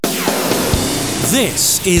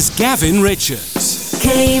This is Gavin Richards.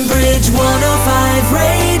 Cambridge 105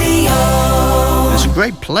 Radio. It's a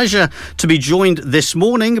great pleasure to be joined this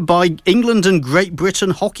morning by England and Great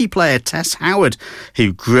Britain hockey player Tess Howard,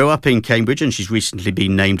 who grew up in Cambridge, and she's recently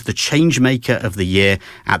been named the Changemaker of the Year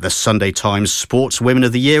at the Sunday Times Sports Women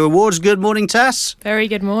of the Year Awards. Good morning, Tess. Very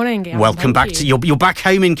good morning, Gavin. Welcome back to you're back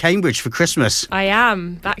home in Cambridge for Christmas. I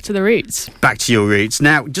am back to the roots. Back to your roots.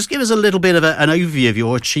 Now, just give us a little bit of an overview of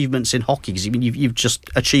your achievements in hockey, because you've just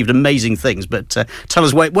achieved amazing things. But tell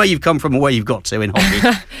us where you've come from and where you've got to in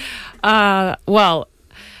hockey. Well,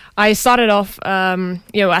 I started off,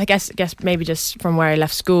 I guess maybe just from where I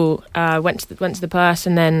left school. Went to the Perth,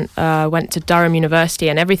 and then went to Durham University,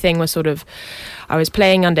 and everything was sort of. I was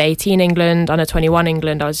playing under 18 England, under 21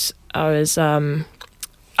 England. I was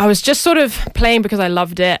just sort of playing because I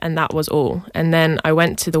loved it, and that was all. And then I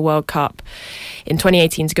went to the World Cup in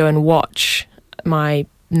 2018 to go and watch my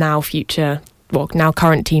now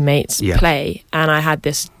current teammates play, and I had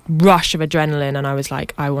this rush of adrenaline, and I was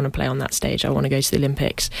like, I want to play on that stage, I want to go to the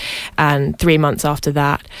Olympics. And 3 months after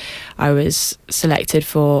that, I was selected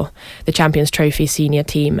for the Champions Trophy senior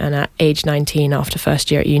team, and at age 19, after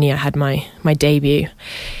first year at uni, I had my debut.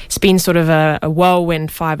 It's been sort of a whirlwind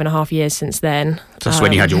 5.5 years since then. That's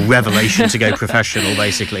when you had your revelation to go professional,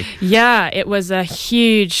 basically. Yeah, it was a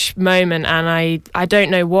huge moment, and I don't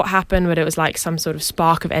know what happened, but it was like some sort of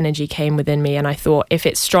spark of energy came within me, and I thought, if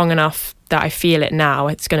it's strong enough that I feel it now,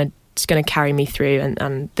 it's going to carry me through,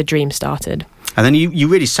 and the dream started. And then you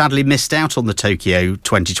really sadly missed out on the Tokyo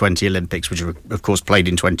 2020 Olympics, which were, of course, played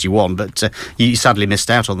in 21, but you sadly missed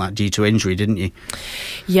out on that due to injury, didn't you?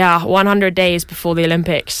 Yeah, 100 days before the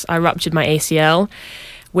Olympics, I ruptured my ACL,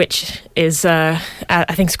 which is, I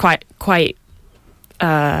think, is quite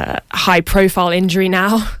high-profile injury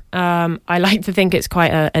now. I like to think it's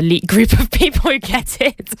quite an elite group of people who get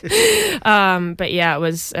it. But yeah, it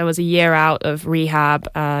was a year out of rehab,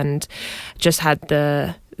 and just had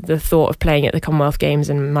the thought of playing at the Commonwealth Games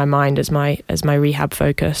in my mind as my rehab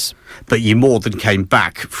focus. But you more than came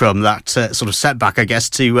back from that sort of setback, I guess,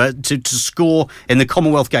 to score in the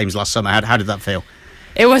Commonwealth Games last summer. How did that feel?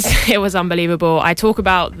 It was unbelievable. I talk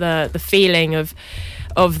about the feeling of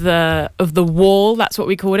the wall, that's what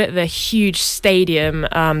we called it, the huge stadium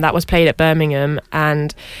that was played at Birmingham,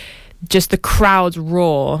 and just the crowd's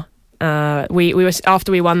roar. We were,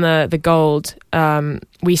 after we won the gold,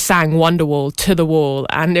 we sang Wonderwall to the wall,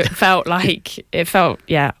 and it felt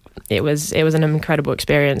it was an incredible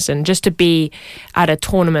experience. And just to be at a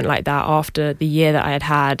tournament like that after the year that I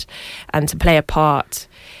had, and to play a part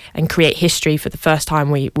and create history for the first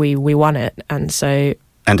time, we won it. And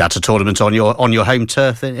at a tournament on your home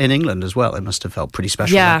turf in England as well, it must have felt pretty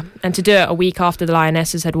special. Yeah, and to do it a week after the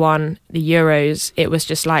Lionesses had won the Euros, it was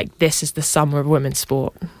just like, this is the summer of women's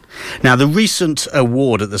sport. Now, the recent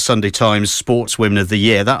award at the Sunday Times Sports Women of the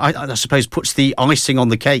Year, that I suppose puts the icing on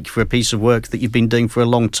the cake for a piece of work that you've been doing for a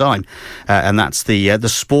long time, and that's the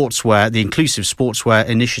sportswear, the inclusive sportswear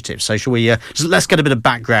initiative. So shall we? Let's get a bit of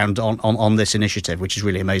background on this initiative, which is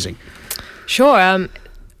really amazing. Sure.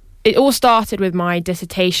 It all started with my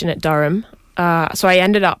dissertation at Durham. So I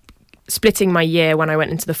ended up splitting my year when I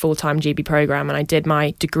went into the full-time GB programme, and I did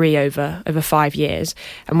my degree over 5 years.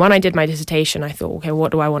 And when I did my dissertation, I thought, okay,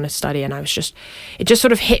 what do I want to study? And it just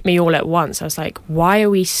sort of hit me all at once. I was like, why are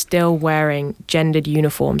we still wearing gendered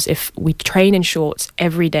uniforms? If we train in shorts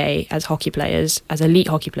every day as hockey players, as elite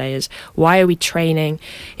hockey players, why are we training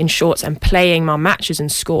in shorts and playing our matches in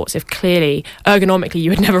skirts if clearly, ergonomically, you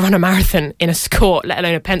would never run a marathon in a skirt, let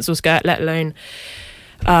alone a pencil skirt, let alone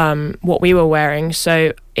what we were wearing?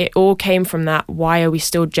 So it all came from that. Why are we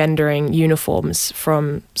still gendering uniforms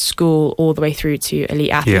from school all the way through to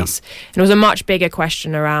elite athletes? Yeah. And it was a much bigger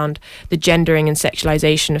question around the gendering and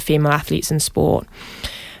sexualization of female athletes in sport.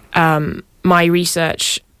 My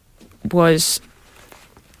research was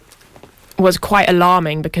quite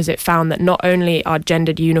alarming, because it found that not only are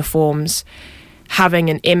gendered uniforms having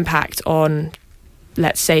an impact on,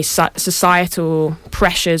 let's say, societal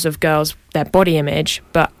pressures of girls, their body image,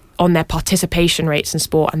 but on their participation rates in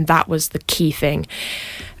sport, and that was the key thing.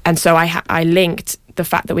 And so I linked the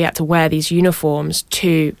fact that we had to wear these uniforms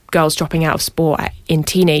to girls dropping out of sport in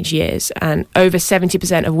teenage years, and over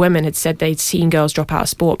 70% of women had said they'd seen girls drop out of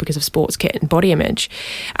sport because of sports kit and body image.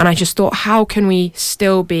 And I just thought, how can we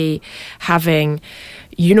still be having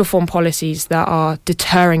uniform policies that are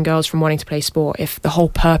deterring girls from wanting to play sport if the whole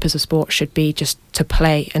purpose of sport should be just to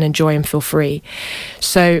play and enjoy and feel free?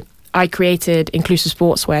 So I created inclusive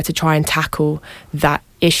sportswear to try and tackle that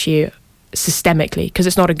issue systemically, because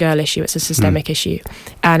it's not a girl issue, it's a systemic issue.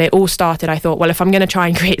 And it all started, I thought, well, if I'm going to try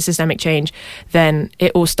and create systemic change, then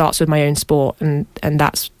it all starts with my own sport, and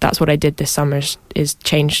that's what I did this summer, is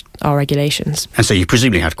change our regulations. And so you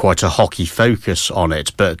presumably had quite a hockey focus on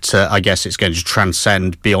it, but I guess it's going to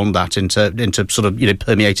transcend beyond that into sort of,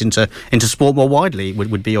 permeate into sport more widely,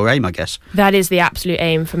 would be your aim, I guess. That is the absolute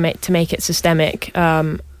aim, to make it systemic.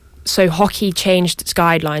 So hockey changed its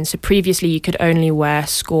guidelines. So previously you could only wear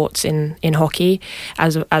skirts in hockey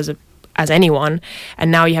as anyone,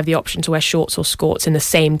 and now you have the option to wear shorts or skirts in the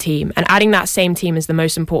same team. And adding that same team is the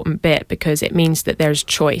most important bit, because it means that there's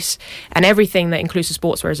choice. And everything that inclusive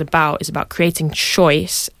sportswear is about creating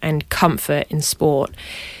choice and comfort in sport.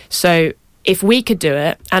 So if we could do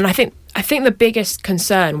it, and I think the biggest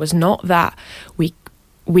concern was not that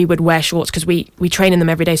we would wear shorts, because we train in them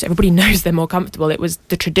every day, so everybody knows they're more comfortable. It was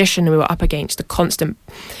the tradition we were up against, the constant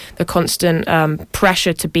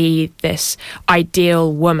pressure to be this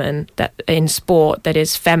ideal woman that in sport that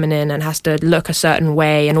is feminine and has to look a certain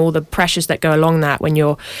way, and all the pressures that go along that when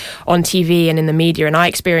you're on TV and in the media. And I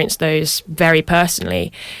experienced those very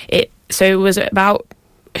personally. So it was about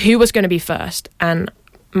who was going to be first, and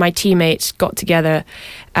my teammates got together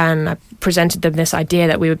and I presented them this idea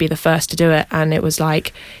that we would be the first to do it, and it was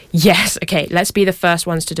like, yes, okay, let's be the first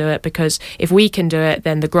ones to do it, because if we can do it,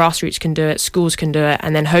 then the grassroots can do it, schools can do it,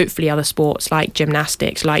 and then hopefully other sports like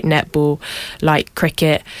gymnastics, like netball, like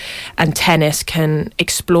cricket and tennis can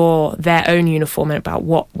explore their own uniform and about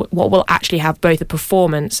what will actually have both a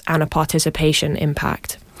performance and a participation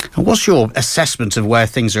impact. And what's your assessment of where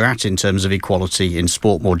things are at in terms of equality in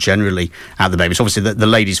sport more generally at the moment? Obviously, the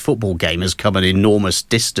ladies' football game has come an enormous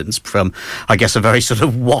distance from, I guess, a very sort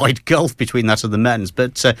of wide gulf between that and the men's.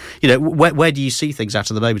 But, where do you see things at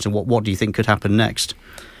the moment, and what do you think could happen next?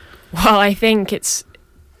 Well, I think it's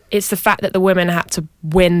the fact that the women had to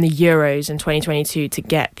win the Euros in 2022 to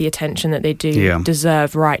get the attention that they do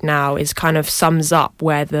deserve right now is kind of sums up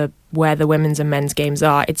where the women's and men's games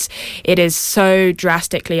are. It is so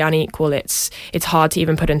drastically unequal. It's hard to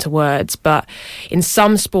even put into words. But in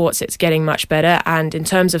some sports, it's getting much better. And in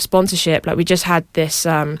terms of sponsorship, like we just had this,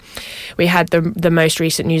 we had the most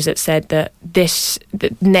recent news that said that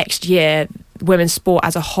next year, women's sport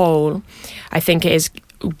as a whole, I think it is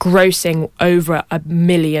grossing over £1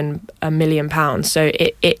 million. So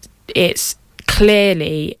it's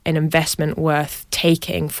clearly an investment worth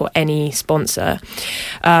taking for any sponsor.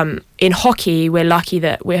 In hockey, we're lucky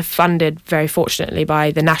that we're funded, very fortunately,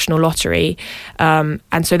 by the National Lottery, and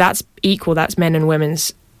so that's equal. That's men and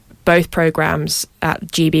women's. Both programs at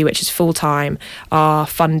GB, which is full-time, are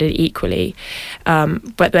funded equally.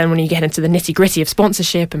 But then when you get into the nitty-gritty of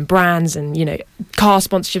sponsorship and brands and, car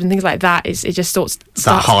sponsorship and things like that, it just starts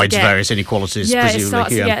that hides various inequalities, presumably. It starts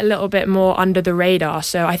to get a little bit more under the radar.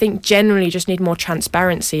 So I think generally just need more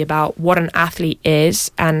transparency about what an athlete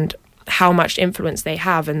is and how much influence they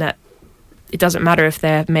have, and that it doesn't matter if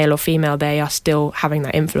they're male or female, they are still having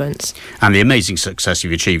that influence. And the amazing success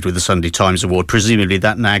you've achieved with the Sunday Times Award, presumably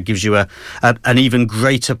that now gives you an even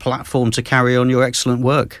greater platform to carry on your excellent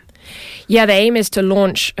work. Yeah, the aim is to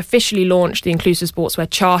officially launch the Inclusive Sportswear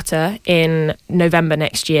Charter in November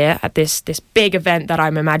next year at this big event that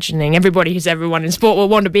I'm imagining everyone in sport will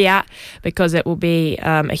want to be at, because it will be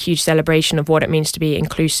a huge celebration of what it means to be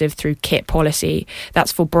inclusive through kit policy.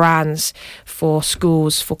 That's for brands, for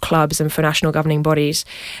schools, for clubs and for national governing bodies.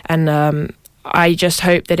 And I just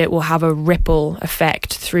hope that it will have a ripple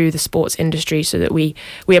effect through the sports industry, so that we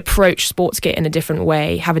approach sports kit in a different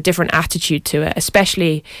way, have a different attitude to it,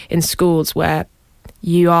 especially in schools where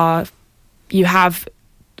you have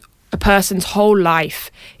a person's whole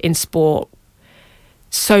life in sport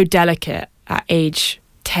so delicate at age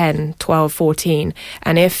 10, 12, 14.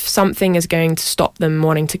 And if something is going to stop them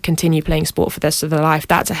wanting to continue playing sport for the rest of their life,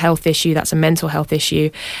 that's a health issue, that's a mental health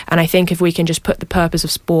issue. And I think if we can just put the purpose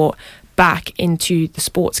of sport back into the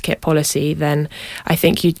sports kit policy, then I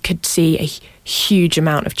think you could see a huge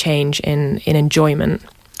amount of change in enjoyment.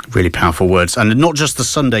 Really powerful words. And not just the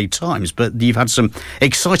Sunday Times, but you've had some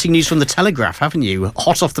exciting news from the Telegraph, haven't you?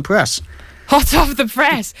 Hot off the press. Hot off the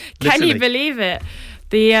press. Can you believe it?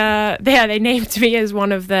 They named me as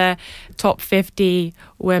one of the top 50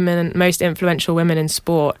 most influential women in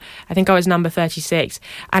sport. I think I was number 36,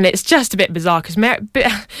 and it's just a bit bizarre because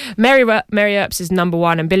Mary Earps is number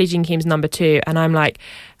 1 and Billie Jean King's number 2, and I'm like,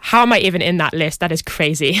 how am I even in that list? That is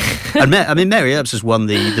crazy. And Mary Earps has won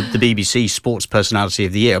the BBC Sports Personality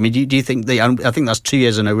of the Year. I mean, do you think I think that's 2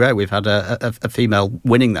 years in a row we've had a female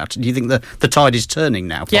winning that. Do you think the tide is turning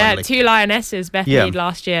now, finally? Yeah, 2 Lionesses, Beth Mead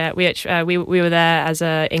last year. We were there as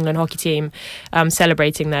a England hockey team,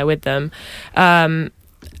 celebrating there with them.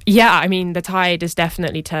 Yeah, I mean, the tide is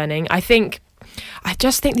definitely turning. I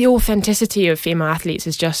just think the authenticity of female athletes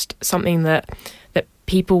is just something that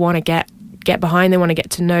people want to get behind. They want to get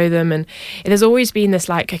to know them, and there's always been this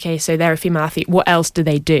like, okay, so they're a female athlete, what else do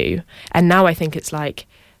they do? And now I think it's like,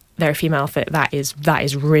 they're a female athlete, that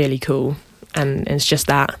is really cool, and it's just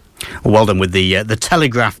that. Well done with the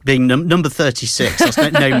Telegraph being number 36. That's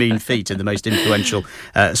no mean feat in the most influential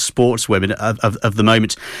sportswomen of the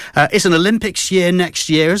moment. It's an Olympics year next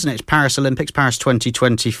year, isn't it? It's Paris Olympics, Paris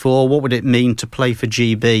 2024. What would it mean to play for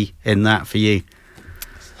GB in that for you?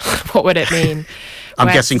 What would it mean? I'm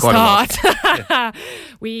guessing quite a lot.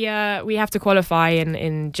 We have to qualify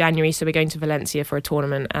in January, so we're going to Valencia for a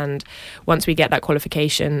tournament, and once we get that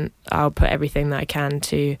qualification, I'll put everything that I can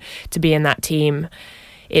to be in that team.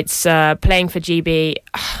 It's playing for GB.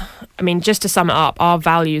 I mean, just to sum it up, our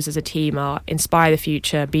values as a team are inspire the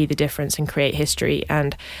future, be the difference, and create history.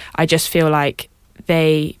 And I just feel like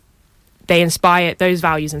they inspire, those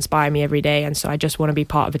values inspire me every day. And so I just want to be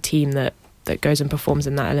part of a team that goes and performs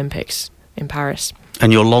in that Olympics in Paris.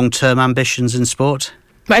 And your long-term ambitions in sport?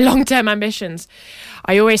 My long-term ambitions.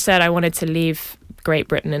 I always said I wanted to leave Great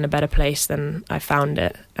Britain in a better place than I found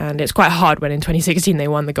it, and it's quite hard when in 2016 they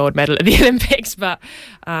won the gold medal at the Olympics, but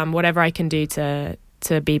whatever I can do to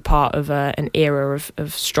be part of an era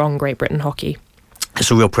of strong Great Britain hockey. It's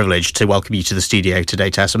a real privilege to welcome you to the studio today,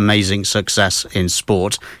 Tess. Amazing success in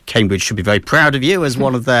sport. Cambridge should be very proud of you as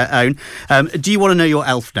one of their own. Do you want to know your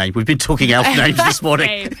elf name? We've been talking elf names this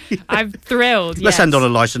morning. I'm thrilled. Let's end on a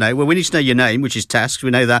lighter note. Well, we need to know your name, which is Tess.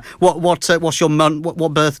 We know that. What's your month?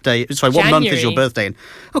 What birthday? Sorry, what month is your birthday in?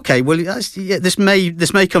 Okay, well, this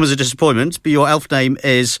may come as a disappointment, but your elf name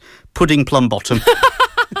is Pudding Plum Bottom.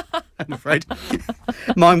 I'm afraid.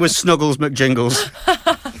 Mine was Snuggles McJingles.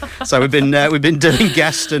 So we've been doing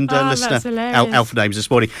guest and listener elf names this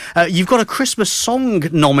morning. You've got a Christmas song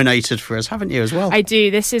nominated for us, haven't you, as well? I do.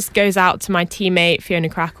 This goes out to my teammate Fiona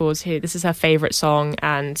Crackles, who this is her favourite song.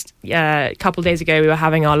 And a couple of days ago, we were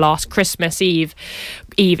having our last Christmas Eve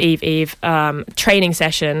training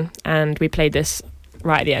session, and we played this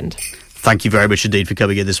right at the end. Thank you very much indeed for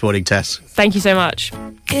coming in this morning, Tess. Thank you so much.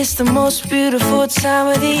 It's the most beautiful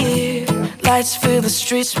time of the year. Lights fill the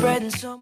streets, spreading so